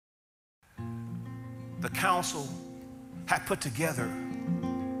the council had put together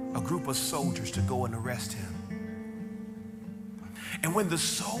a group of soldiers to go and arrest him. And when the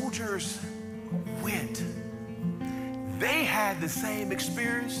soldiers went, they had the same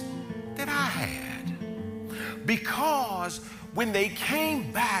experience that I had. Because when they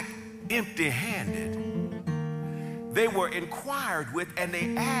came back empty-handed, they were inquired with, and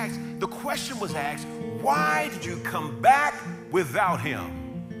they asked, the question was asked, why did you come back without him?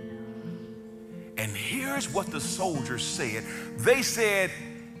 And here's what the soldiers said. They said,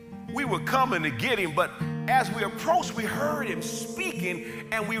 we were coming to get him, but as we approached, we heard him speaking,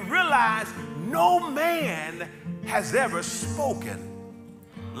 and we realized no man has ever spoken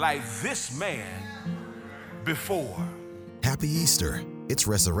like this man before. Happy Easter. It's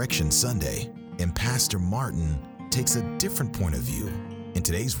Resurrection Sunday, and Pastor Martin takes a different point of view in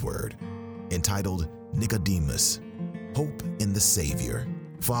today's word, entitled Nicodemus, Hope in the Savior.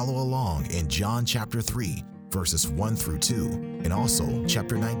 Follow along in John chapter 3, verses 1 through 2, and also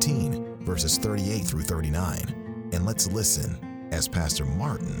chapter 19, verses 38 through 39. And let's listen as Pastor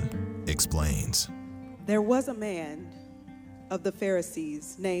Martin explains. There was a man of the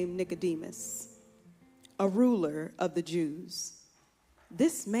Pharisees named Nicodemus, a ruler of the Jews.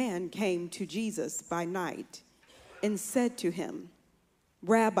 This man came to Jesus by night and said to him,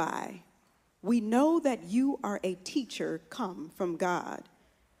 Rabbi, we know that you are a teacher come from God,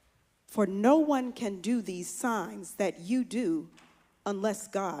 for no one can do these signs that you do unless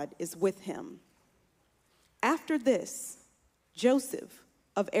God is with him. After this, Joseph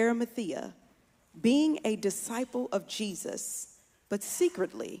of Arimathea, being a disciple of Jesus, but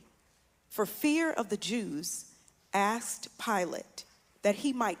secretly, for fear of the Jews, asked Pilate that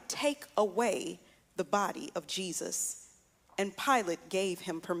he might take away the body of Jesus, and Pilate gave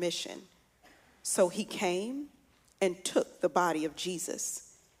him permission. So he came and took the body of Jesus.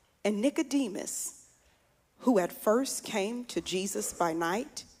 And Nicodemus, who at first came to Jesus by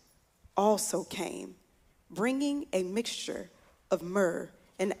night, also came, bringing a mixture of myrrh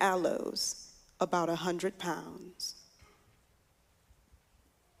and aloes, about 100 pounds.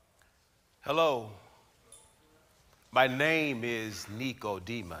 Hello, my name is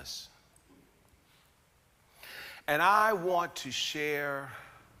Nicodemus, and I want to share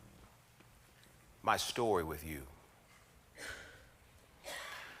my story with you.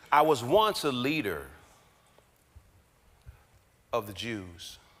 I was once a leader of the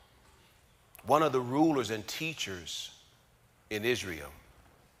Jews, one of the rulers and teachers in Israel.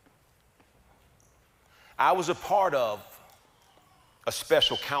 I was a part of a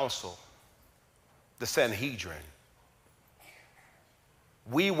special council, the Sanhedrin.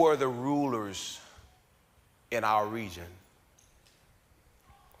 We were the rulers in our region.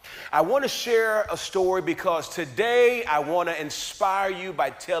 I want to share a story because today I want to inspire you by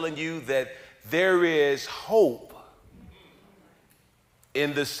telling you that there is hope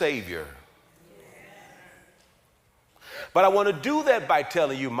in the Savior. But I want to do that by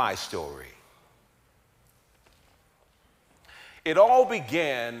telling you my story. It all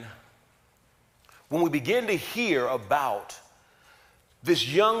began when we began to hear about this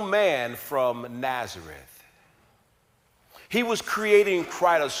young man from Nazareth. He was creating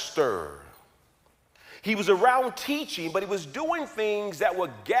quite a stir. He was around teaching, but he was doing things that were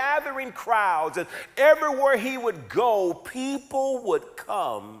gathering crowds, and everywhere he would go, people would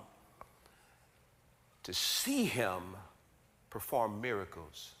come to see him perform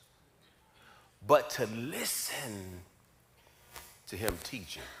miracles, but to listen to him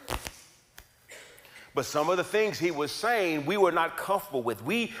teaching. But some of the things he was saying, we were not comfortable with.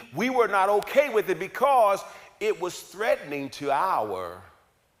 We were not okay with it because it was threatening to our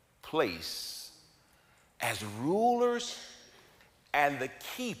place as rulers and the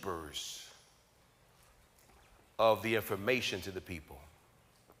keepers of the information to the people.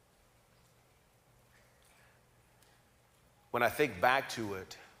 When I think back to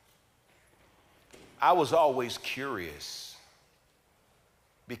it, I was always curious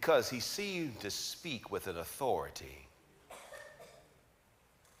because he seemed to speak with an authority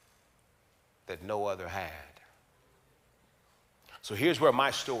that no other had. So here's where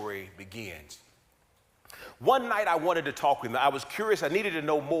my story begins. One night I wanted to talk with him. I was curious. I needed to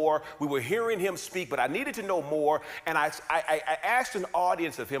know more. We were hearing him speak, but I needed to know more. And I asked an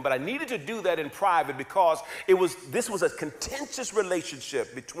audience of him, but I needed to do that in private because this was a contentious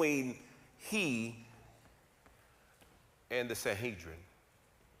relationship between he and the Sanhedrin.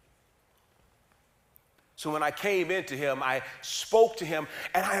 So when I came into him, I spoke to him,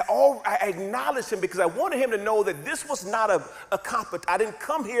 and I acknowledged him because I wanted him to know that this was not a competition. I didn't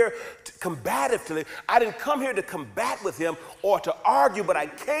come here combatively. I didn't come here to combat with him or to argue, but I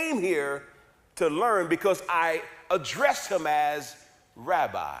came here to learn because I addressed him as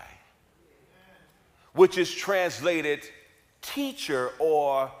rabbi, which is translated teacher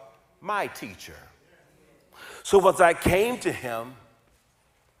or my teacher. So as I came to him,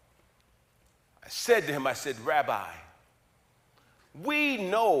 I said, Rabbi, we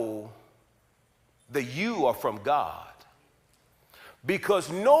know that you are from God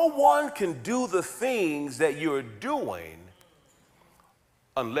because no one can do the things that you're doing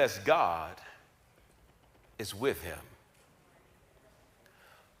unless God is with him.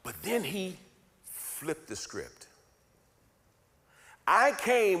 But then he flipped the script. I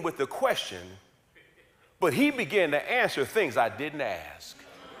came with the question, but he began to answer things I didn't ask.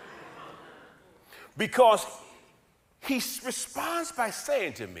 Because he responds by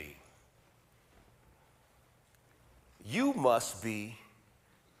saying to me, you must be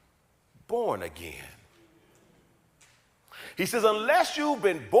born again. He says, unless you've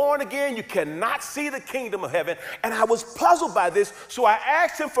been born again, you cannot see the kingdom of heaven. And I was puzzled by this, so I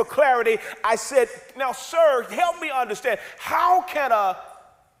asked him for clarity. I said, now, sir, help me understand. How can a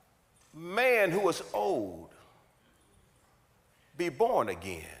man who is old be born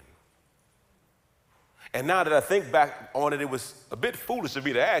again? And now that I think back on it, it was a bit foolish of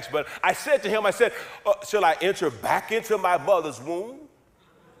me to ask, but I said to him, shall I enter back into my mother's womb?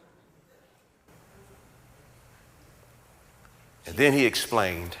 And then he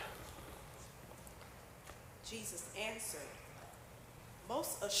explained. Jesus answered,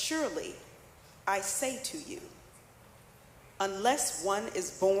 most assuredly, I say to you, unless one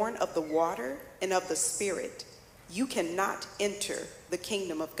is born of the water and of the Spirit, you cannot enter the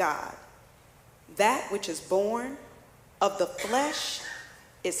kingdom of God. That which is born of the flesh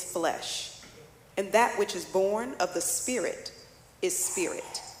is flesh, and that which is born of the Spirit is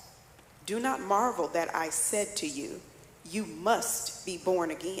spirit. Do not marvel that I said to you, you must be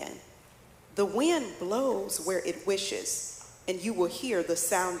born again. The wind blows where it wishes, and you will hear the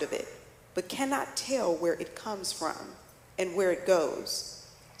sound of it, but cannot tell where it comes from and where it goes.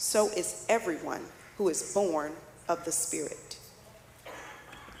 So is everyone who is born of the Spirit.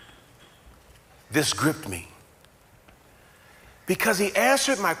 This gripped me because he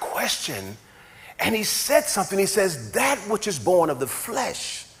answered my question and he said something. He says, that which is born of the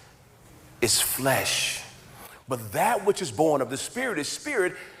flesh is flesh, but that which is born of the Spirit is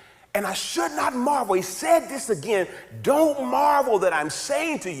spirit. And I should not marvel. He said this again. Don't marvel that I'm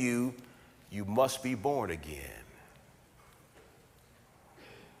saying to you, you must be born again.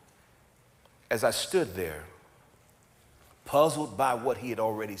 As I stood there, puzzled by what he had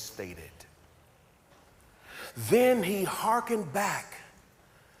already stated, then he hearkened back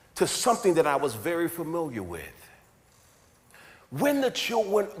to something that I was very familiar with. When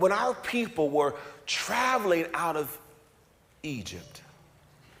our people were traveling out of Egypt,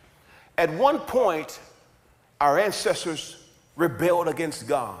 at one point, our ancestors rebelled against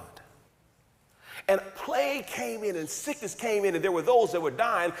God. And plague came in and sickness came in and there were those that were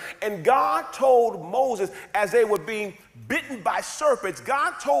dying. And God told Moses, as they were being bitten by serpents,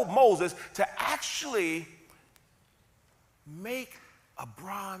 God told Moses to actually make a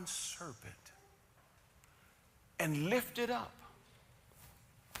bronze serpent and lift it up.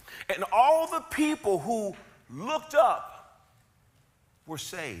 And all the people who looked up were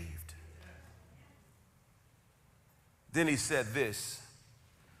saved. Then he said this,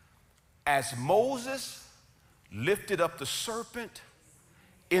 as Moses lifted up the serpent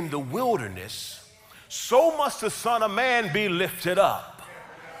in the wilderness, so must the Son of Man be lifted up,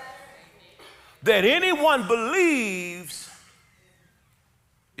 that anyone believes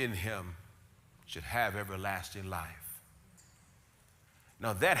in him should have everlasting life.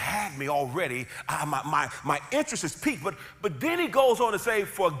 Now that had me already, my interest is piqued, but then he goes on to say,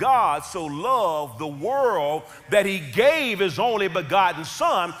 for God so loved the world that he gave his only begotten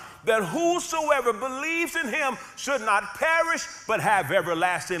Son, that whosoever believes in him should not perish but have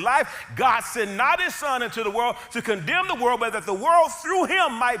everlasting life. God sent not his Son into the world to condemn the world, but that the world through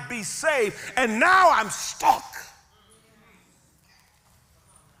him might be saved. And now I'm stuck.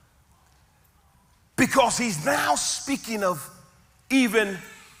 Because he's now speaking of even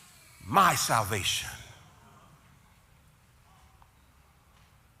my salvation.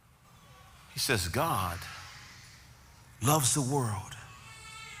 He says, God loves the world.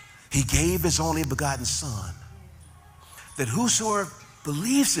 He gave his only begotten Son, that whosoever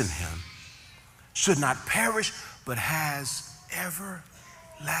believes in him should not perish, but has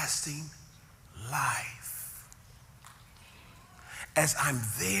everlasting life. As I'm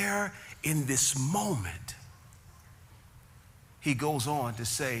there in this moment, he goes on to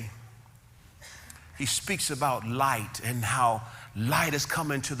say, he speaks about light and how light has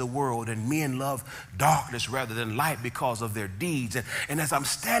come into the world and men love darkness rather than light because of their deeds. And as I'm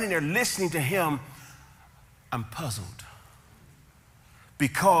standing there listening to him, I'm puzzled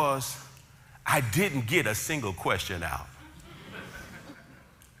because I didn't get a single question out.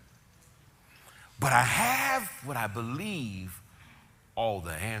 But I have what I believe all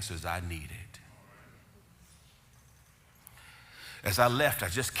the answers I needed. As I left, I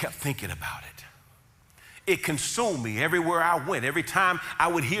just kept thinking about it. It consumed me everywhere I went. Every time I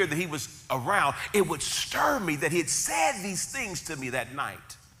would hear that he was around, it would stir me that he had said these things to me that night.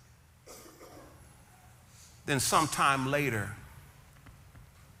 Then sometime later,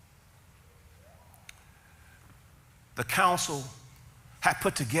 the council had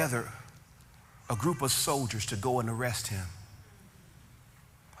put together a group of soldiers to go and arrest him.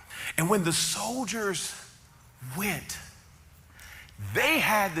 And when the soldiers went, they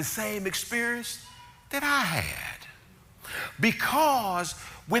had the same experience that I had. Because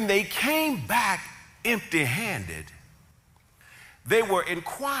when they came back empty-handed, they were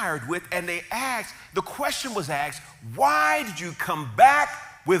inquired with, and they asked, the question was asked, why did you come back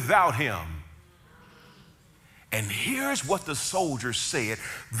without him? And here's what the soldiers said.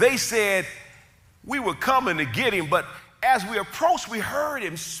 They said, we were coming to get him, but as we approached, we heard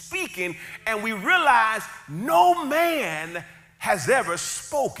him speaking, and we realized no man has ever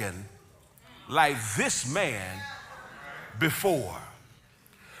spoken like this man before.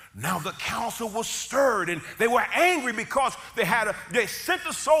 Now the council was stirred, and they were angry because they sent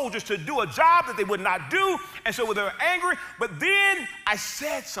the soldiers to do a job that they would not do, and so they were angry. But then I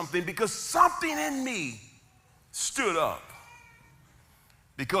said something because something in me stood up,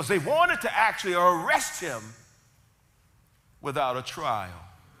 because they wanted to actually arrest him without a trial.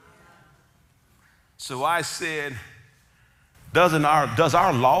 So I said, does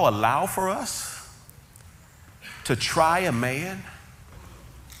our law allow for us to try a man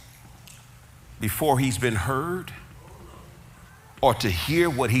before he's been heard or to hear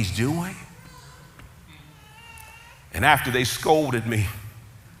what he's doing? And after they scolded me,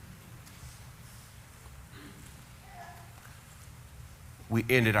 we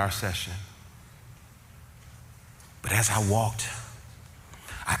ended our session. But as I walked,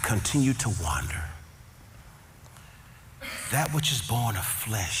 I continued to wonder. That which is born of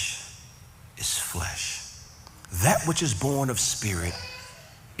flesh is flesh. That which is born of spirit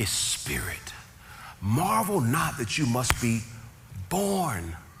is spirit. Marvel not that you must be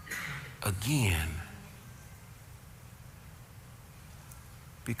born again.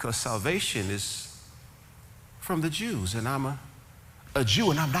 Because salvation is from the Jews, and I'm a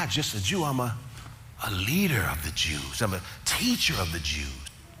Jew, and I'm not just a Jew, I'm a leader of the Jews. I'm a teacher of the Jews.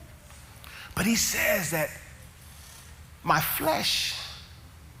 But he says that my flesh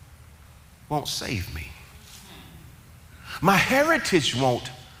won't save me. My heritage won't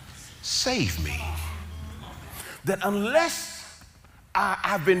save me. That unless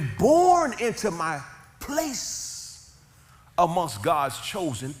I've been born into my place amongst God's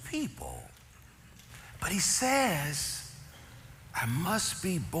chosen people. But he says, I must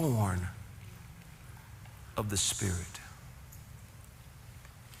be born of the Spirit.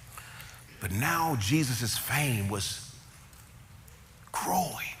 But now Jesus' fame was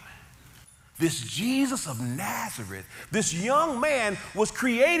growing. This Jesus of Nazareth, this young man was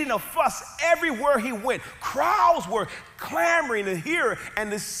creating a fuss everywhere he went. Crowds were clamoring to hear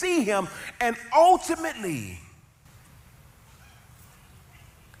and to see him. And ultimately,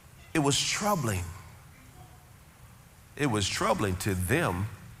 it was troubling. It was troubling to them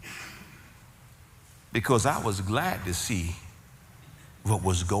because I was glad to see what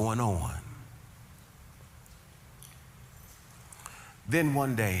was going on. Then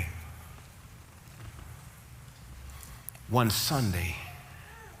one day, one Sunday,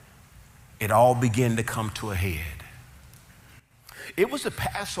 it all began to come to a head. It was a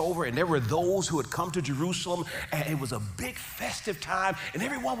Passover, and there were those who had come to Jerusalem, and it was a big festive time, and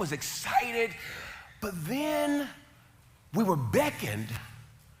everyone was excited. But then we were beckoned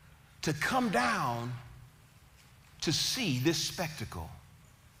to come down to see this spectacle.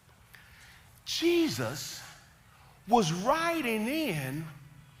 Jesus was riding in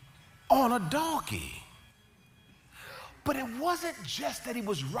on a donkey. But it wasn't just that he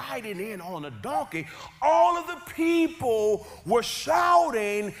was riding in on a donkey. All of the people were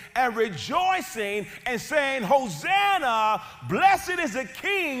shouting and rejoicing and saying, Hosanna, blessed is the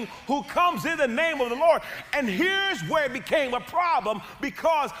King who comes in the name of the Lord. And here's where it became a problem,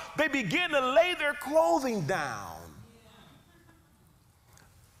 because they began to lay their clothing down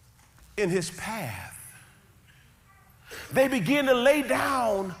in his path. They began to lay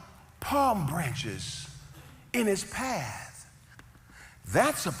down palm branches in his path.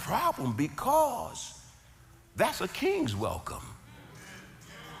 That's a problem because that's a king's welcome.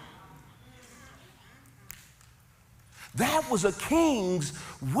 That was a king's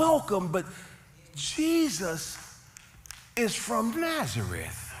welcome, but Jesus is from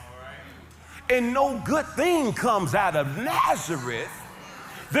Nazareth. And no good thing comes out of Nazareth.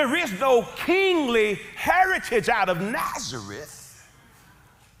 There is no kingly heritage out of Nazareth.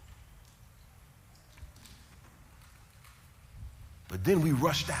 But then we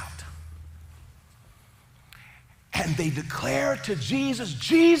rushed out. And they declared to Jesus,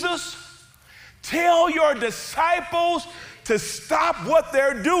 Jesus, tell your disciples to stop what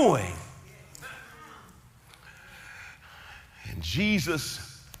they're doing. And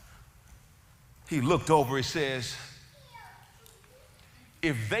Jesus, he looked over, he says,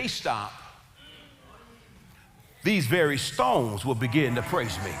 if they stop, these very stones will begin to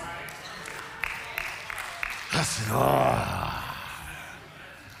praise me. I said, oh.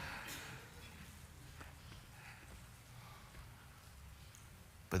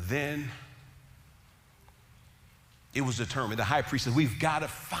 But then it was determined, the high priest said, we've got to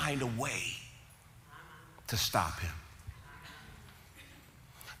find a way to stop him.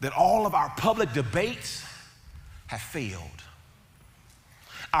 That all of our public debates have failed.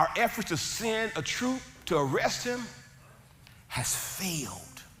 Our efforts to send a troop to arrest him has failed.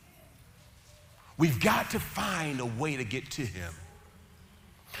 We've got to find a way to get to him.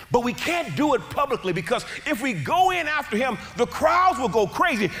 But we can't do it publicly because if we go in after him, the crowds will go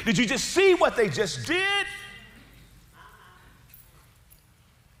crazy. Did you just see what they just did?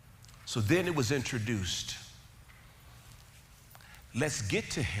 So then it was introduced. Let's get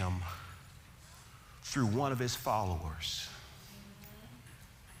to him through one of his followers.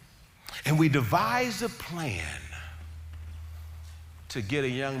 And we devised a plan to get a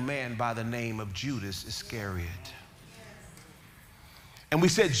young man by the name of Judas Iscariot. And we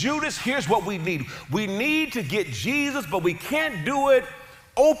said, Judas, here's what we need. We need to get Jesus, but we can't do it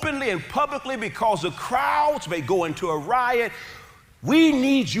openly and publicly because the crowds may go into a riot. We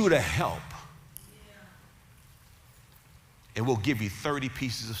need you to help. And we'll give you 30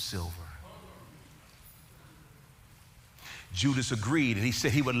 pieces of silver. Judas agreed, and he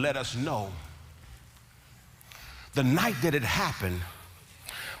said he would let us know. The night that it happened,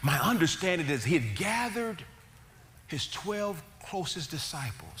 my understanding is he had gathered his 12 closest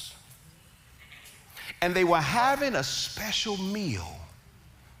disciples, and they were having a special meal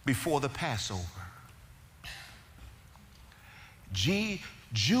before the Passover.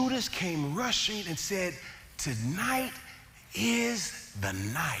 Judas came rushing and said, tonight is the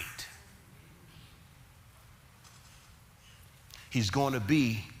night. He's going to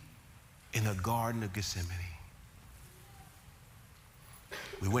be in the Garden of Gethsemane.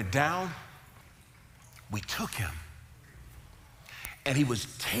 We went down, we took him, and he was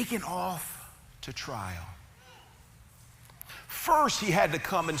taken off to trial. First, he had to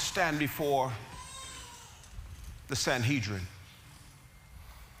come and stand before the Sanhedrin.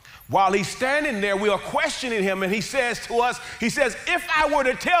 While he's standing there, we are questioning him, and he says to us, he says, if I were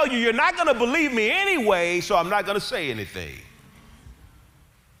to tell you, you're not going to believe me anyway, so I'm not going to say anything.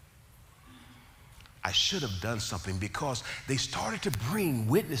 I should have done something because they started to bring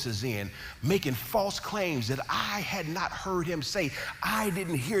witnesses in, making false claims that I had not heard him say. I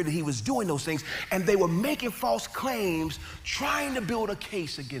didn't hear that he was doing those things, and they were making false claims, trying to build a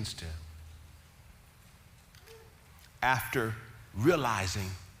case against him. After realizing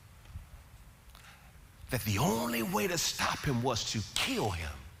that the only way to stop him was to kill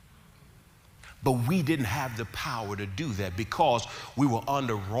him, but we didn't have the power to do that because we were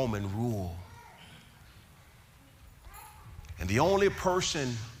under Roman rule. And the only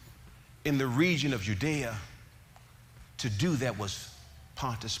person in the region of Judea to do that was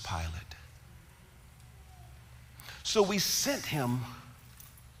Pontius Pilate. So we sent him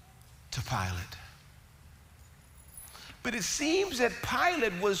to Pilate. But it seems that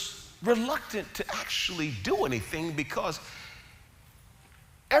Pilate was reluctant to actually do anything because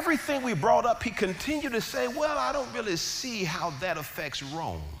everything we brought up, he continued to say, well, I don't really see how that affects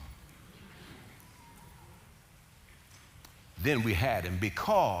Rome. Then we had him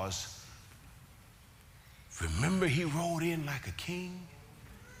because, remember, he rode in like a king?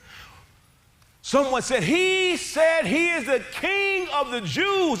 Someone said he is the king of the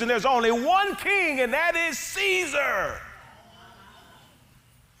Jews, and there's only one king, and that is Caesar.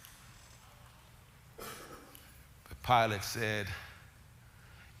 But Pilate said,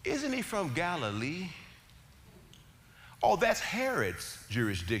 isn't he from Galilee? Oh, that's Herod's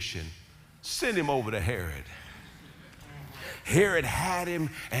jurisdiction. Send him over to Herod. Herod had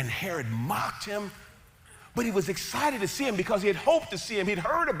him, and Herod mocked him. But he was excited to see him because he had hoped to see him. He'd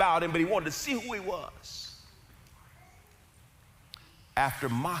heard about him, but he wanted to see who he was. After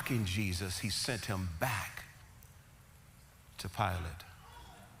mocking Jesus, he sent him back to Pilate.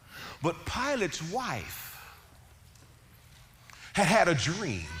 But Pilate's wife had a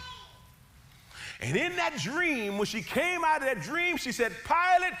dream. And in that dream, when she came out of that dream, she said,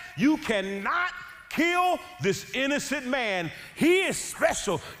 Pilate, you cannot kill this innocent man. He is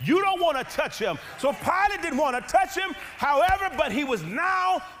special. You don't want to touch him. So Pilate didn't want to touch him. However, but he was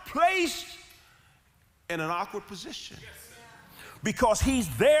now placed in an awkward position because he's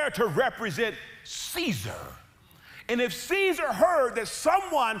there to represent Caesar. And if Caesar heard that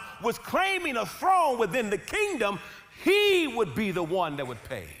someone was claiming a throne within the kingdom, he would be the one that would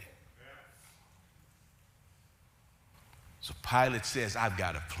pay. So Pilate says, I've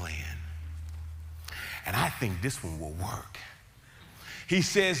got a plan. And I think this one will work. He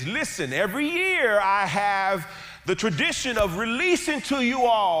says, listen, every year I have the tradition of releasing to you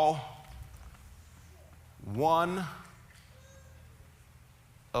all one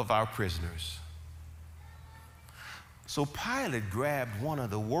of our prisoners. So Pilate grabbed one of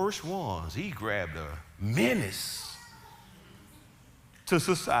the worst ones. He grabbed a menace to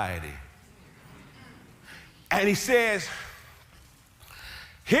society. And he says,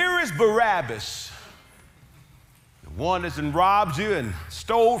 here is Barabbas, the one that's robbed you and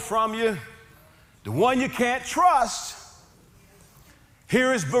stole from you, the one you can't trust.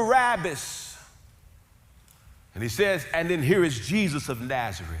 Here is Barabbas. And he says, and then here is Jesus of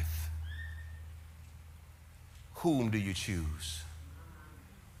Nazareth. Whom do you choose?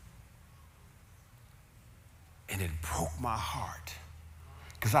 And it broke my heart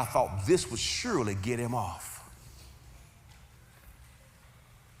because I thought this would surely get him off.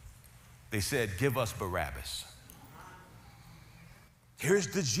 They said, give us Barabbas. Here's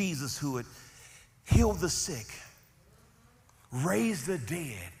the Jesus who had healed the sick, raised the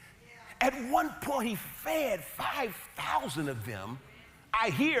dead. At one point, he fed 5,000 of them, I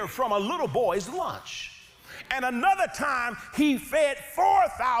hear, from a little boy's lunch. And another time, he fed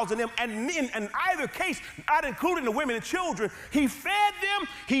 4,000 of them. And in either case, not including the women and children, he fed them,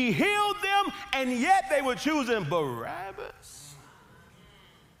 he healed them, and yet they were choosing Barabbas.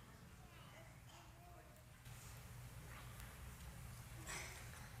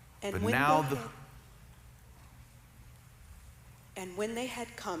 And But when now and when they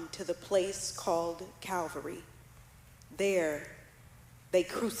had come to the place called Calvary, there they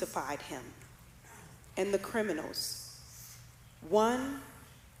crucified him and the criminals, one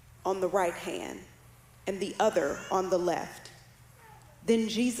on the right hand and the other on the left. Then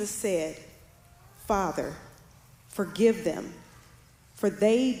Jesus said, Father, forgive them, for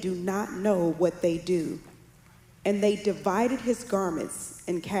they do not know what they do. And they divided his garments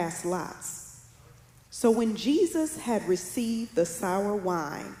and cast lots. So when Jesus had received the sour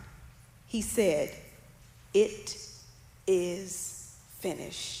wine, he said, it is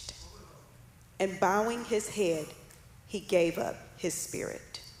finished. And bowing his head, he gave up his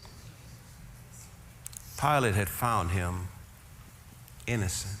spirit. Pilate had found him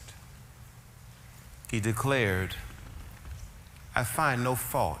innocent. He declared, I find no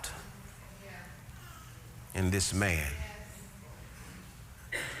fault in this man.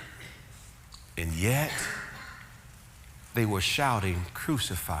 And yet, they were shouting,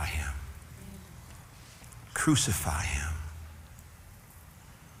 crucify him. Crucify him.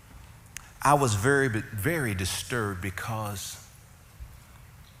 I was very, very disturbed because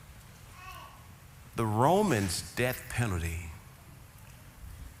the Romans' death penalty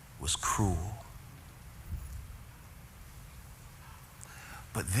was cruel.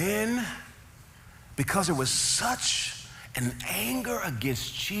 But then, because there was such an anger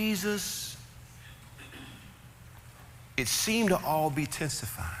against Jesus, it seemed to all be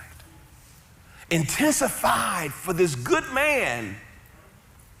intensified. Intensified for this good man.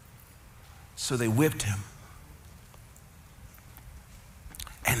 So they whipped him.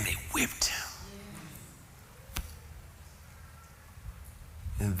 And they whipped him.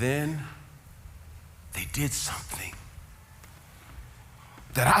 And then they did something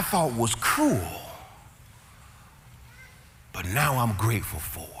that I thought was cruel, but now I'm grateful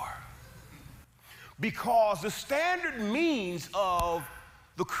for. Because the standard means of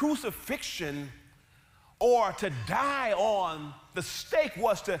the crucifixion or to die on the stake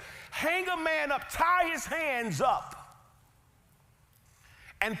was to hang a man up, tie his hands up,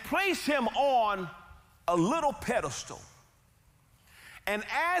 and place him on a little pedestal. And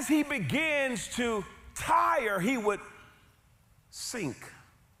as he begins to tire, he would sink.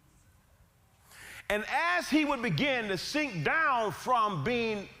 And as he would begin to sink down from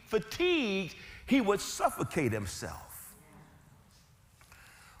being fatigued, he would suffocate himself.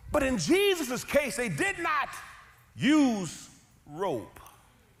 But in Jesus' case, they did not use rope.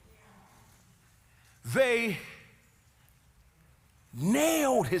 They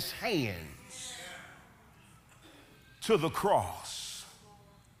nailed his hands to the cross,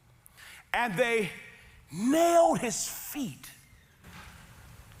 and they nailed his feet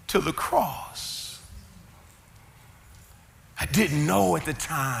to the cross. I didn't know at the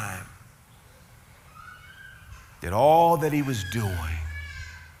time that all that he was doing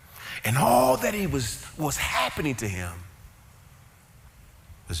and all that he was happening to him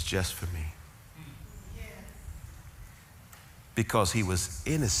was just for me. Because he was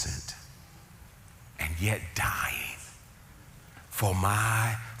innocent and yet dying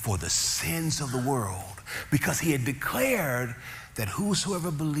for the sins of the world, because he had declared that whosoever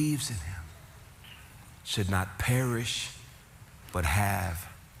believes in him should not perish but have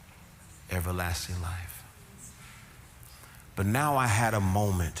everlasting life. But now I had a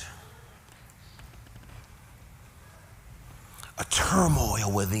moment, a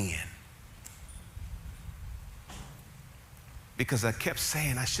turmoil within, because I kept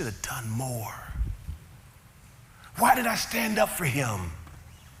saying I should have done more. Why did I stand up for him?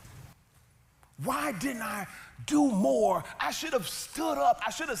 Why didn't I do more? I should have stood up.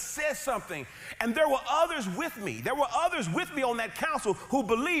 I should have said something. And there were others with me. There were others with me on that council who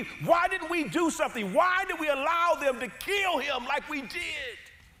believed. Why didn't we do something? Why did we allow them to kill him like we did?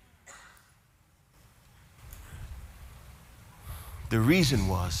 The reason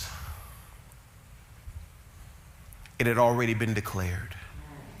was it had already been declared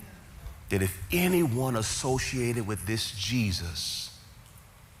that if anyone associated with this Jesus,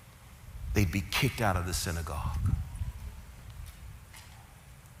 they'd be kicked out of the synagogue.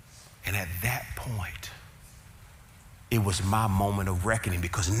 And at that point, it was my moment of reckoning,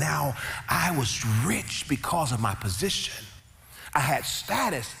 because now I was rich because of my position. I had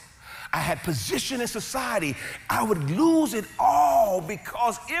status. I had position in society. I would lose it all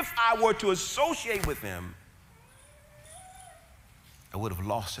because if I were to associate with him, I would have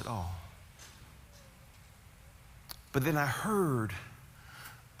lost it all. But then I heard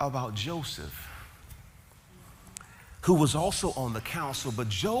about Joseph, who was also on the council, but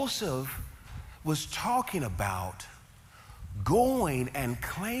Joseph was talking about going and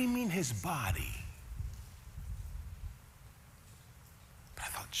claiming his body. But I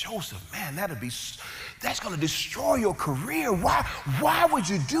thought, Joseph, man, that's going to destroy your career. Why would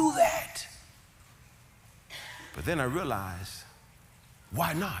you do that? But then I realized,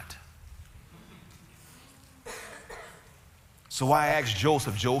 why not? So I asked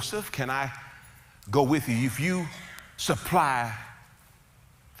Joseph, can I go with you if you supply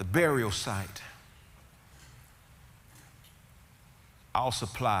the burial site? I'll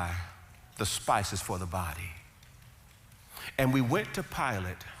supply the spices for the body. And we went to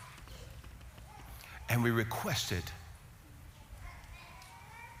Pilate and we requested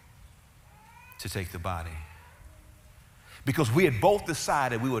to take the body, because we had both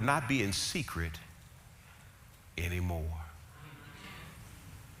decided we would not be in secret anymore.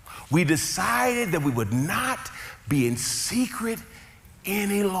 We decided that we would not be in secret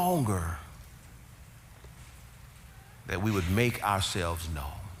any longer, that we would make ourselves known.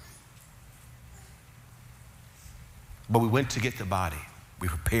 But we went to get the body. We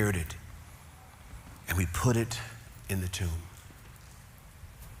prepared it, and we put it in the tomb.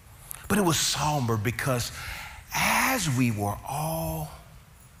 But it was somber, because as we were all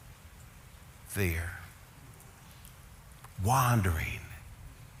there, wandering,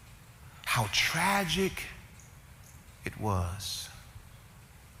 how tragic it was.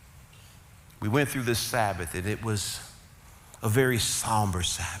 We went through this Sabbath, and it was a very somber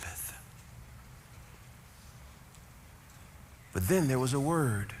Sabbath. But then there was a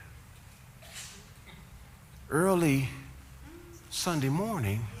word. Early Sunday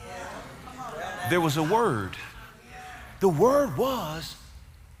morning, there was a word. The word was,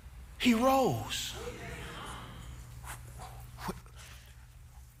 he rose.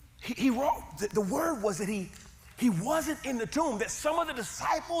 He wrote, the word was that he wasn't in the tomb, that some of the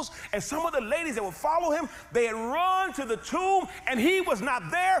disciples and some of the ladies that would follow him, they had run to the tomb and he was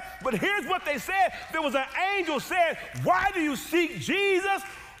not there. But here's what they said. There was an angel said, why do you seek Jesus?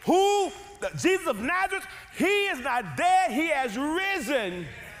 Jesus of Nazareth? He is not dead, he has risen.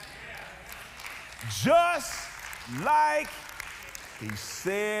 Just like he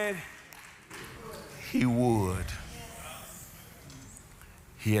said he would.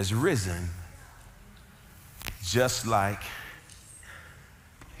 He has risen just like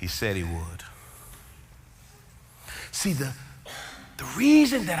he said he would. See, the The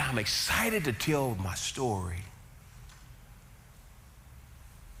reason that I'm excited to tell my story,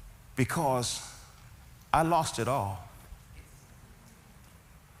 because I lost it all.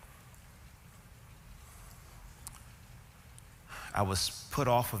 I was put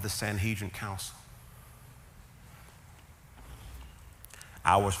off of the Sanhedrin Council.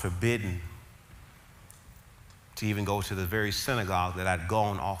 I was forbidden to even go to the very synagogue that I'd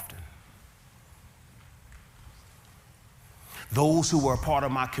gone often. Those who were a part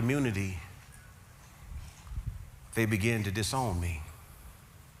of my community, they began to disown me.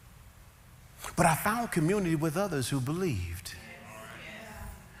 But I found community with others who believed.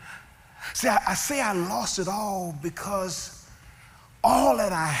 See, I say I lost it all because all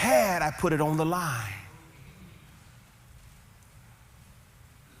that I had, I put it on the line.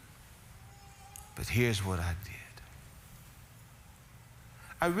 But here's what I did.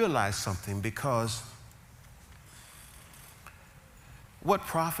 I realized something, because what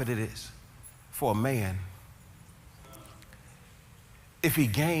profit it is for a man if he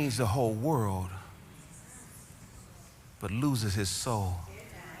gains the whole world but loses his soul.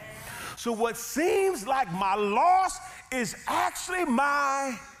 So what seems like my loss is actually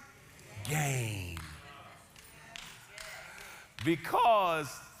my gain.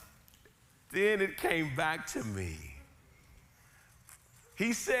 Because then it came back to me.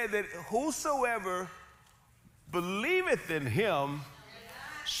 He said that whosoever believeth in him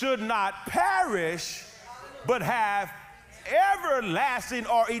should not perish, but have everlasting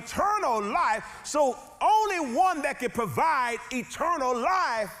or eternal life. So only one that can provide eternal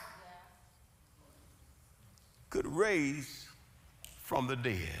life could raise from the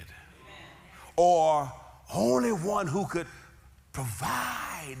dead. Or only one who could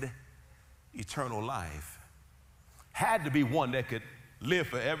provide eternal life had to be one that could live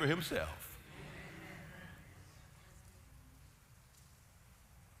forever himself.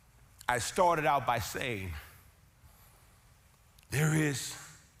 I started out by saying, there is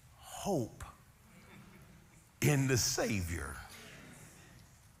hope in the Savior.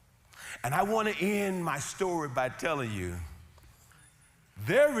 And I want to end my story by telling you,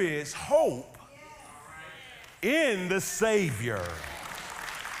 there is hope in the Savior.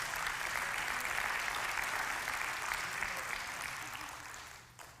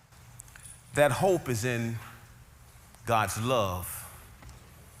 That hope is in God's love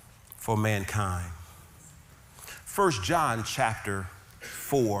for mankind. 1 John chapter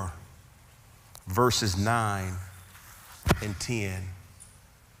 4, verses 9 and 10.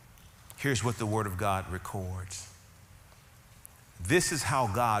 Here's what the Word of God records. This is how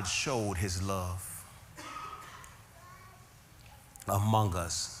God showed his love among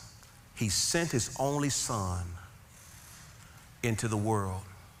us. He sent his only Son into the world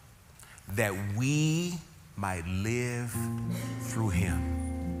that we might live through him.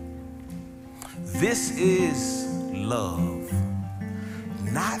 This is love,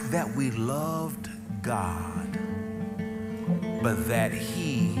 not that we loved God, but that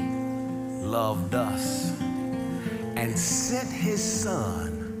he loved us and sent his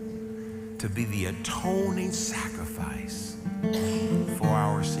Son to be the atoning sacrifice for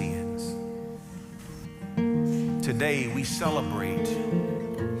our sins. Today we celebrate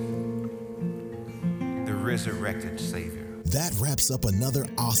the resurrected Savior. That wraps up another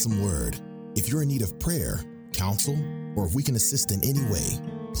awesome word. If you're in need of prayer, counsel, or if we can assist in any way,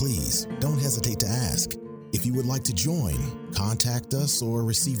 please don't hesitate to ask. If you would like to join, contact us, or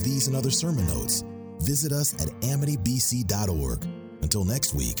receive these and other sermon notes, visit us at amitybc.org. Until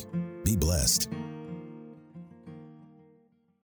next week, be blessed.